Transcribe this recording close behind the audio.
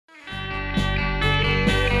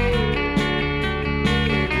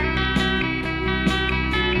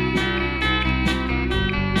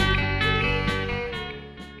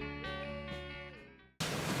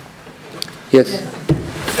Yes.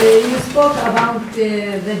 You spoke about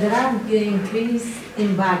the drug increase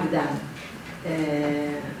in Baghdad.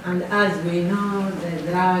 And as we know, the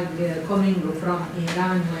drug coming from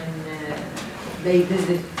Iran when they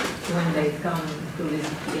come to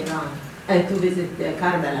visit Iran, to visit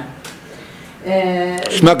Karbala.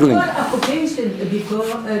 Smuggling.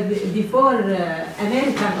 Before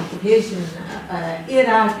American occupation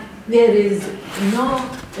Iraq, there is no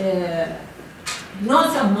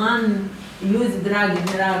someone use drug in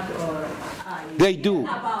Iraq or they do.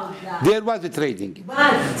 There was a trading.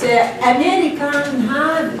 But American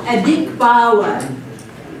have a big power.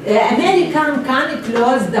 American can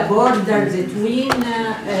close the border between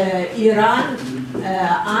Iran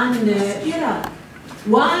and Iraq.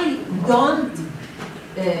 Why don't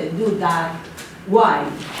do that? Why?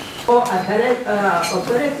 Or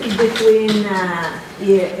operate between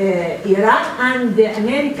Iran and the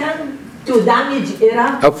American to damage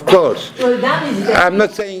Iraq? Of course. To damage I'm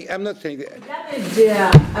not saying that. Damage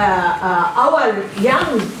our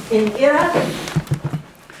young in Iraq?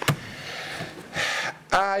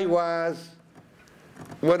 I was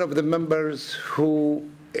one of the members who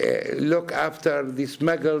look after the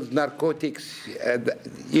smuggled narcotics,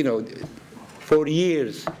 for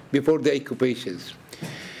years before the occupations.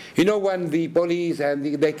 You know, when the police and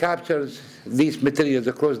they captures these materials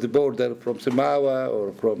across the border from Samawa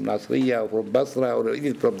or from Nasriya or from Basra or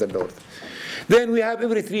even from the north, then we have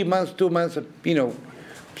every 3 months, 2 months,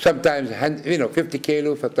 sometimes 50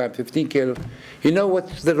 kilo, sometimes 15 kilo. You know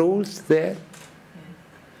what's the rules there?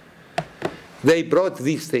 They brought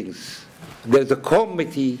these things. There's a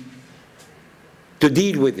committee to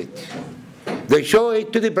deal with it. They show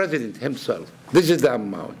it to the president himself. This is the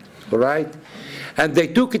amount, all right? And they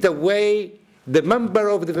took it away. The member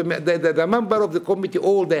of the member of the committee,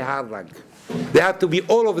 all they have rank. They have to be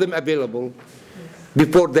all of them available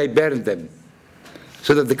before they burn them,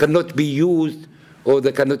 so that they cannot be used or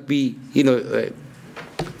they cannot be,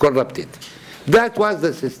 corrupted. That was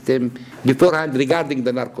the system beforehand regarding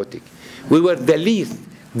the narcotic. We were the least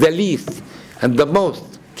and the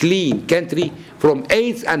most clean country from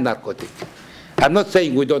AIDS and narcotic. I'm not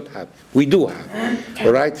saying we don't have. We do have,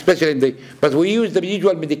 all right? Especially but we use the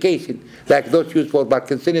usual medication, like those used for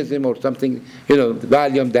Parkinsonism or something,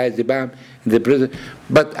 Valium, diazepam in the prison.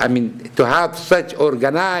 But, I mean, to have such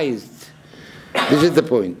organized, this is the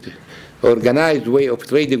point, organized way of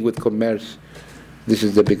trading with commerce, this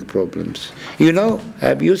is the big problems.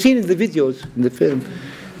 Have you seen in the videos, in the film,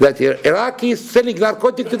 that Iraqis selling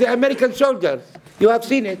narcotics to the American soldiers? You have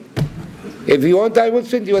seen it. If you want, I will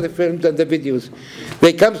send you the films and the videos.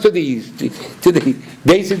 They come to the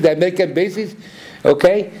bases, the American bases,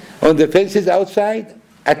 okay, on the fences outside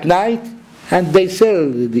at night, and they sell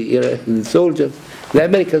the soldiers, the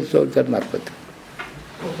American soldiers, narcotics.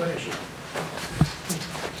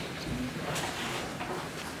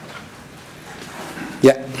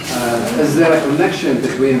 Yeah. Is there a connection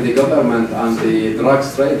between the government and the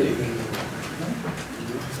drugs trading?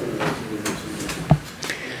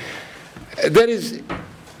 There is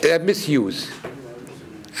a misuse.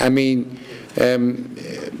 I mean,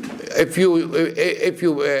 if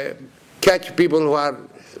you catch people who are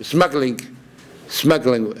smuggling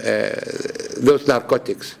those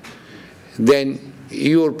narcotics, then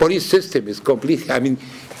your police system is complete. I mean,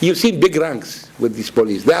 you've seen big ranks with these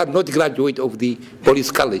police. They are not graduate of the police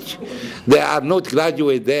college. They are not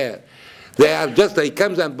graduate there. They are just, they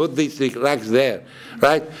comes and put these ranks there,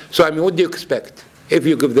 right? So, I mean, what do you expect? If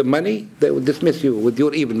you give them money, they will dismiss you with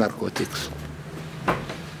your evil narcotics.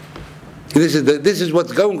 This is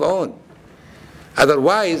what's going on.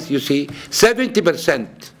 Otherwise, you see,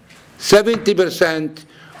 70%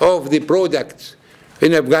 of the products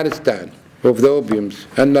in Afghanistan, of the opiums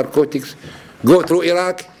and narcotics, go through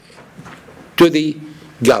Iraq to the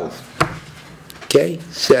Gulf. Okay?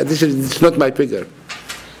 So it's not my figure.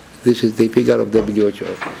 This is the figure of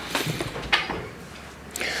WHO.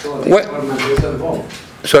 So the government is involved?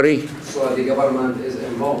 Sorry? So the government is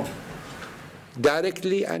involved?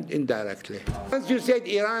 Directly and indirectly. Once you said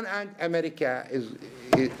Iran and America,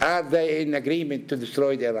 are they in agreement to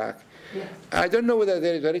destroy Iraq? Yeah. I don't know whether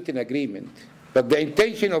there is a written agreement, but the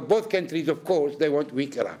intention of both countries, of course, they want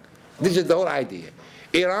weak Iraq. This is the whole idea.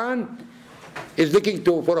 Iran is looking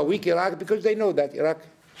for a weak Iraq because they know that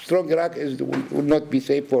strong Iraq will not be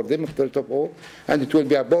safe for them, first of all, and it will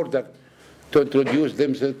be a border to introduce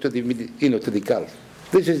themselves to the to the Gulf.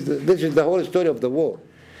 This is the whole story of the war.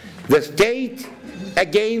 The state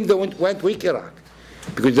again went weak Iraq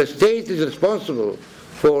because the state is responsible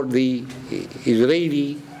for the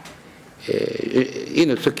Israeli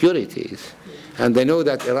securities, and they know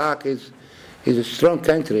that Iraq is a strong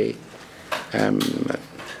country,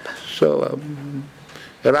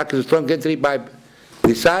 Iraq is a strong country by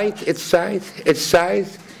the size,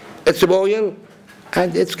 its oil,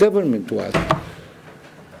 and its government was.